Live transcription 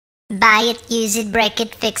Buy it, use it, break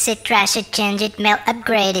it, fix it, trash it, change it, melt,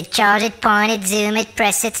 upgrade it, charge it, point it, zoom it,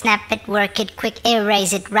 press it, snap it, work it, quick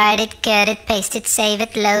erase it, write it, cut it, paste it, save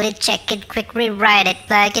it, load it, check it, quick rewrite it,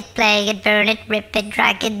 plug it, play it, burn it, rip it,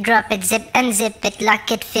 drag it, drop it, zip, unzip it, lock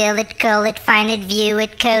it, fill it, call it, find it, view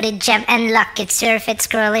it, code it, jump and lock it, surf it,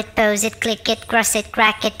 scroll it, pose it, click it, cross it,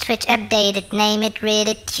 crack it, switch, update it, name it, read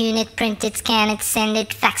it, tune it, print it, scan it, send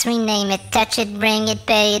it, fax, rename it, touch it, bring it,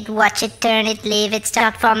 pay it, watch it, turn it, leave it,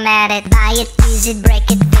 start, format it, buy it, use it, break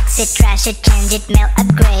it, fix it, trash it, change it, mail,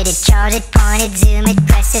 upgrade it, charge it, point it, zoom it,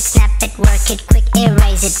 press it, snap it, work it, quick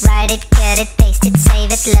erase it, write it, cut it, paste it,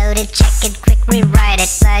 save it, load it, check it, quick rewrite it,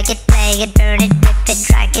 plug it, play it, burn it, rip it,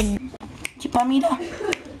 drag it. Chispa, mira,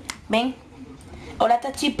 ven, ahora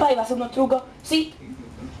está Chispa y va a hacer unos trucos, sí,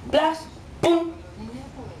 plas, pum.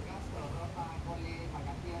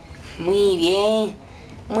 Muy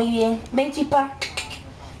bien, ven Chispa,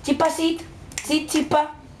 Chispa, sit,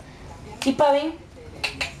 Chispa. Chispa, ven.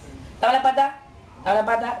 Dame la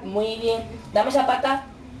pata, muy bien. Dame esa pata,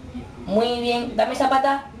 muy bien. Dame esa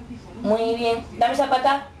pata, muy bien. Dame esa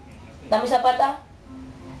pata,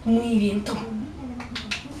 muy bien. Toma.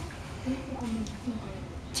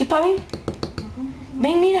 Chispa, ven.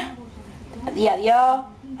 Ven, mira.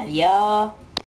 Adiós.